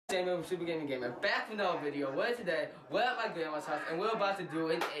Samuel from Super Gaming Gamer, back with another video. Where today, we're at my grandma's house and we're about to do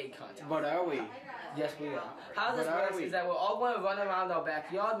an egg hunt. But are we? Yes, we are. How this works is that we're all going to run around our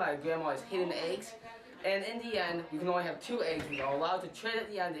backyard. My grandma is hidden eggs. And in the end, we can only have 2 eggs. We are allowed to trade at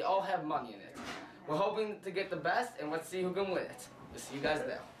the end. They all have money in it. We're hoping to get the best, and let's see who can win it. We'll see you guys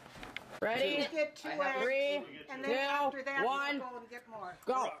there. Ready? Get 2 eggs, 3, and then after that, 1, we'll go and get more.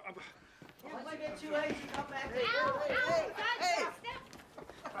 go! Once you get 2 eggs, you come back.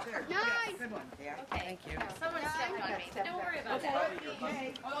 Nice! Good one, yeah. Okay. Thank you. Someone stepped on me. Don't worry about it.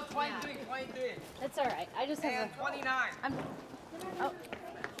 Okay. Oh, 23, 23. That's alright. I just have And 29.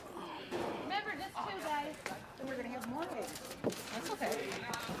 Remember, just 2 guys. Then we're going to have more eggs. That's okay.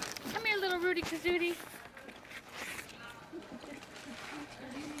 Come here, little Rudy Kazootie.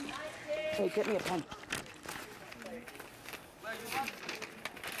 Hey, get me a pen.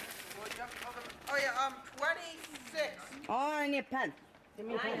 Oh, yeah, 26. Oh, I need a pen. Give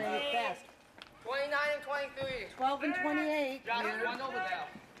me a pen really fast. 29 and 23. 12 and 28. Josh, one over there.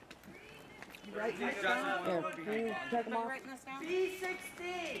 Right next down. Here, can you check them off? Writing this down?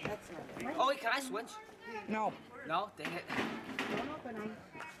 B16. That's not it. Oh, wait, can I switch? No. No? Dang it. Don't open them.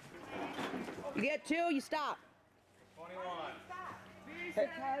 You get 2, you stop. 21.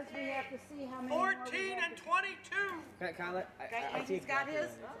 Because we have to see how many 14 and 22. Can I let? Okay, he's got his.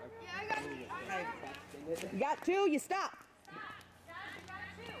 You got 2, you stop.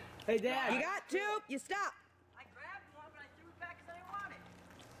 Hey, Dad. You got 2, you stop. I grabbed one, but I threw it back because I didn't want it.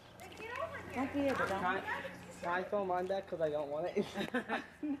 Don't be able to. Can I throw mine back because I don't want it?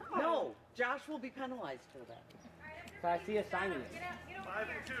 No, Josh will be penalized for that. Can I see a shiny egg? 5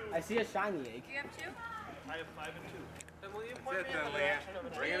 and 2. I see a shiny egg. You have 2? I have 5 and 2. Then will you That's it then,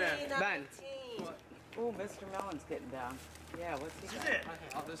 Leanne. Bring it in. Ben. Oh, Mr. Mellon's getting down. Yeah, what's he This got? is it.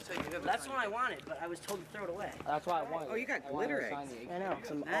 I'll just take it. That's what I wanted, but I was told to throw it away. That's why I wanted. Oh, you got I wanted glitter a shiny eggs. egg. I know,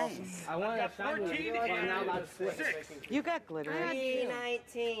 some Nice. awesome. I wanted a shiny 14 egg, but I'm not allowed to switch. 6. You got glitter eggs.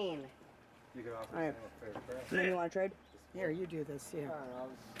 19. You can offer Alright. Then you want to trade? Here, you do this, yeah.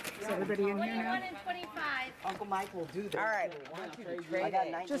 Is everybody in here 21 now? and 25. Uncle Mike will do that. All right. I got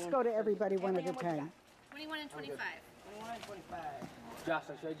 19. Just go to everybody one at a time. 21 and 25. 21 and 25. Josh,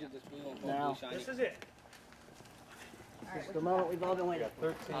 I showed you this blue one. No. Shiny. This is it. This is the moment we've all been waiting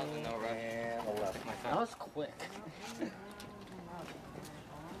for. 13 and 11. That was quick.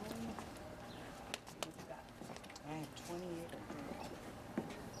 I have 28.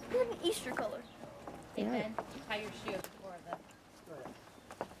 You have an Easter color. Hey, Ben, tie your shoe before the...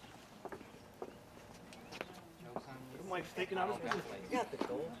 Mike's sticking out his business. You got the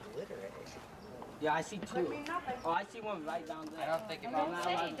gold glitter egg. Yeah, I see 2. Oh, I see one right down there. I don't think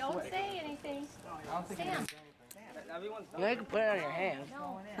Don't say anything. Sam. Everyone's You can put it on your hand.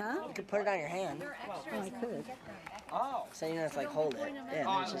 Huh? You can put it on your hand. They're extras. I could. Oh. So you don't have to like hold it. Yeah,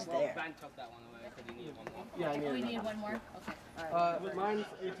 Oh, it's just there. Ben took that one away because he needed one more. Yeah, I Oh, we knew need one more? Okay. Mine's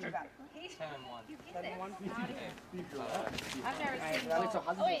 10 and 1. You get it. I've never seen Wait, so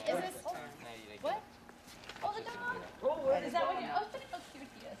how Oh, wait, is this... What? Oh, the dog. Is that what you... Oh, look how cute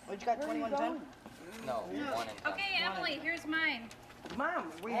he is. What you got? 21 10? Okay, Emily, here's mine.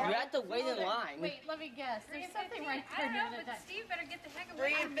 Mom, we You had to wait in line. Wait, let me guess. There's something right there. I don't know, but Steve better get the heck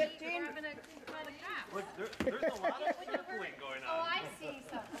away 3 from and me. 15? I'm gonna call the cops. Look, there's a lot of circling going Oh, on. I see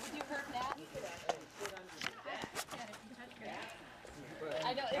something. Would you hurt that?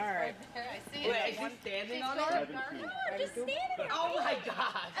 I know, it's right there. I see it. Wait, is he standing on it? No, I'm just standing there. Oh my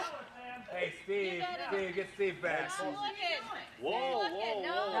gosh. Hey, Steve. Steve, get Steve back. I'm looking. Whoa, I'm looking.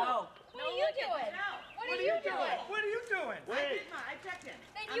 No. What are you doing? What are you doing? What are you doing? Wait. I checked in.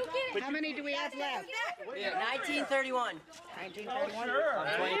 Then you get it. How many do we have left? 1931. 1931? Sure.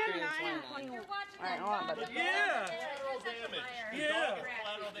 I'm 23 and 29. You're watching All right, hold on, buddy. Yeah. Collateral damage. damage.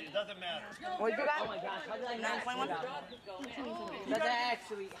 Yeah. It doesn't matter. What you Oh got? my gosh, how did I not see 921? that? That's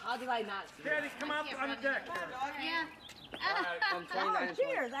actually, how did I not see Daddy, that? come out on the deck. Yeah. Alright, I'm 29 Oh, and 20.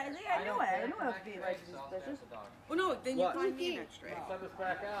 cheers. I knew it. I knew it was being like suspicious. Well, no, then What? you find me an extra. Send this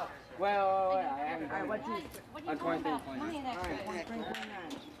back out. Well, I haven't. All right, what you? What are I'm you doing 23 about and money next week? 1.29.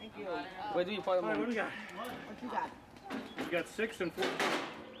 Thank you. Where do you put All right, what do we got? What you got? We got 6 and 14.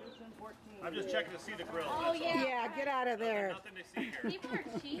 I'm just checking to see the grill. Oh, yeah. Yeah, get out of there. Nothing to see here. People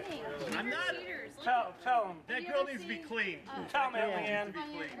are cheating. I'm You're not. cheaters. Look Tell him. That you grill ever needs to be seen- clean. Tell him, on Leanne.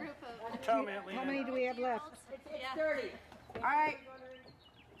 your group of... Tell him, Aunt How many Leanne. do we have left? Yeah. 30. All right,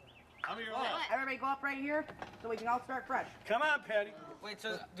 I'm your left. everybody go up right here so we can all start fresh. Come on, Patty. Wait,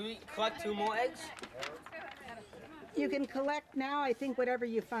 so do we collect 2 more eggs? You can collect now, I think, whatever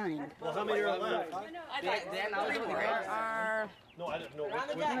you find. Well, how many are left? Dan, I was doing the eggs. No, I didn't know. On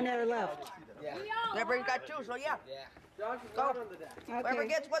the How many deck. are left? Yeah. Everybody got 2, so yeah. Yeah. Whoever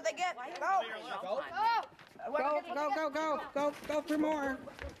gets what they get, go. Go for more.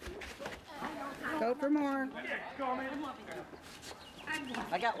 Go for more.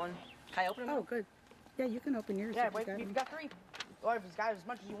 I got one. Can I open them? Oh, good. Yeah, you can open yours. Yeah, if wait, you got you've them. got 3. Or if he's got as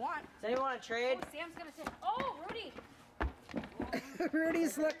much as you want. Does anyone want to trade? Oh, Sam's gonna say, oh, Rudy.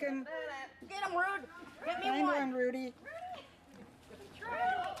 Rudy's looking. Get him, Rude. Get me Find one. one, Rudy. Rudy,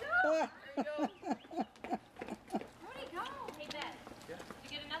 go. Hey, Beth. Did you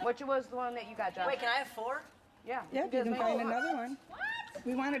get another? Which was the one that you got, Josh? Wait, can I have 4? Yeah. Yeah, you can find another one.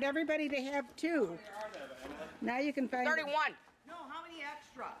 We wanted everybody to have 2. Now you can find. 31. No, how many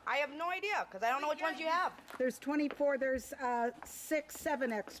extra? I have no idea, because I don't know which ones you have. There's 24. There's 6,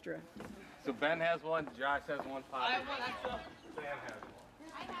 7 extra. So Ben has one, Josh has one, Pop. I have one extra. Sam has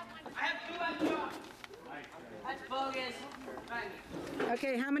one. I have 2 extra. That's bogus.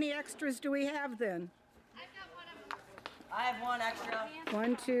 Okay, how many extras do we have then? I have 1 extra.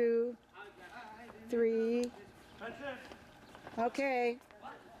 1, 2, 3. That's it. Okay. Is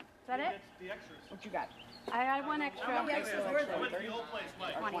that it? The extras. What you got? I had 1 extra. How many extras were I there? went to the old place,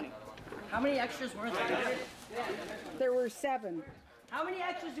 Mike. 20. How many extras were there? There were 7. How many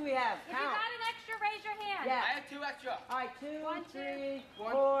extras do we have? If you got an extra, raise your hand. Yeah. I have 2 extra. All right, 2, 1, 3,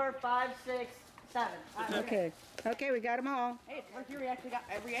 4, 5, 6, 7. Okay. Okay, we got them all. Hey, it's 1 3. We actually got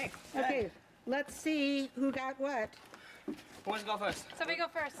every egg. Okay, let's see who got what. Who wants to go first? Somebody go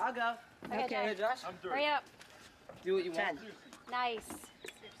first. I'll go. Okay. Josh? Hurry up. Do what you want. 10. Nice.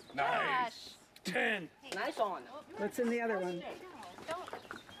 Nice. 10. Nice on. What's in the other one? Don't.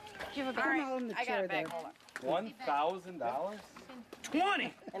 Give a Put them all in the I got chair a bag. there. Hold on. $1,000?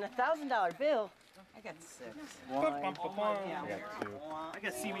 20. And a $1,000 bill. I got 6. Bum, bum, bum, bum. I got 2. I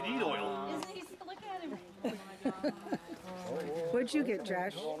got CBD oil. Isn't he? Look at him. What'd you get,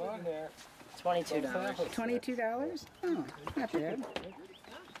 Josh? Hold on there. $22. $22? Oh, not bad.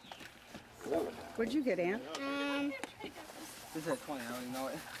 What'd you get, Aunt? This is 20. I don't even know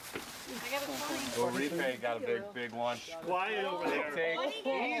it. I got a 20. Well, Ripe got a big one. Quiet over there. Take.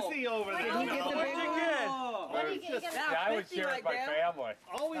 Easy over there. Did you get the big one? What do you get? You get Yeah, I would share with my family.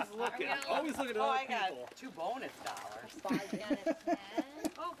 Always looking. Always looking at Oh, other I got people. 2 bonus dollars.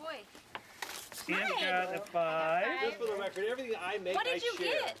 Oh, boy. Ian got a 5. Five. Just for the record, everything I make, What I did you share.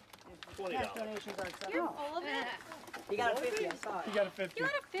 get? $20. Donations are accepted. You're full of it. You got a 50, I saw it. You got a 50. You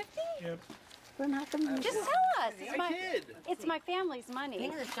got a 50? Yep. Then how come you Just tell us. It's I my, did. it's my family's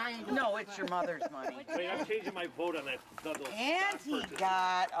money. No, it's your mother's money. Wait, I'm changing my vote on that. Those And stock he purchase.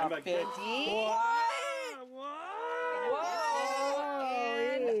 got a I'm like, 50. What? Whoa!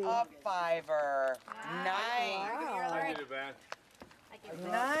 And a 5er. Nice. I get it back.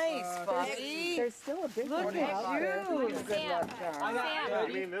 Nice, Buffy. There's still a big Look one at out there. you. Sam. Sam.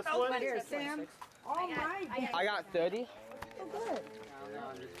 You mean this one? Here, Sam. Oh my God. I got 30.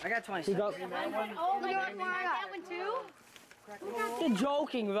 I got 26. Oh, my God. You got that one, too? You're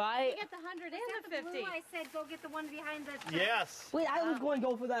joking, right? You get the 100 and the 50. I said go get the one behind the... Yes. Wait, I was going to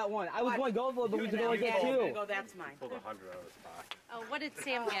go for that one. I was going to go for it, but we could only get There 2. you go, that's mine. Pulled 100 out of his pocket. Oh, what did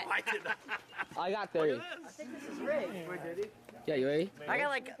Sam get? I did not. I got 30. I think this is rigged. Yeah, you ready? I got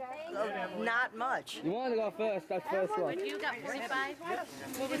like not much. You wanted to go first. That's first one. You got 45?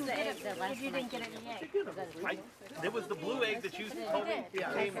 What was the last you didn't get any egg. It was the blue egg that you told me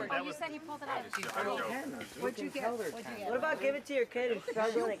came. Oh, That you was. said he pulled it out. What'd you get? What about give it to your kid who's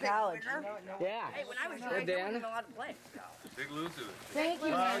struggling at college? Yeah. When I was young, Hey, I wasn't Dan. even allowed to play. Big loser. Thank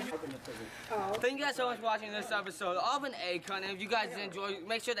you. Thank you guys so much for watching this episode of an egg hunt. And if you guys did enjoy,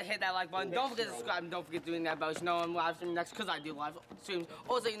 make sure to hit that like button. Don't forget to subscribe and don't forget doing that bell so you know I'm live streaming next because I do live streams.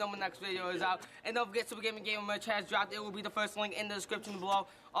 Also, you know when the next video is out. And don't forget Super Gaming Gamer merch has dropped. It will be the first link in the description below.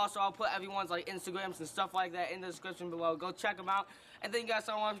 Also, I'll put everyone's like Instagrams and stuff like that in the description below. Go check them out. And thank you guys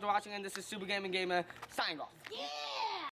so much for watching. And this is Super Gaming Gamer signing off.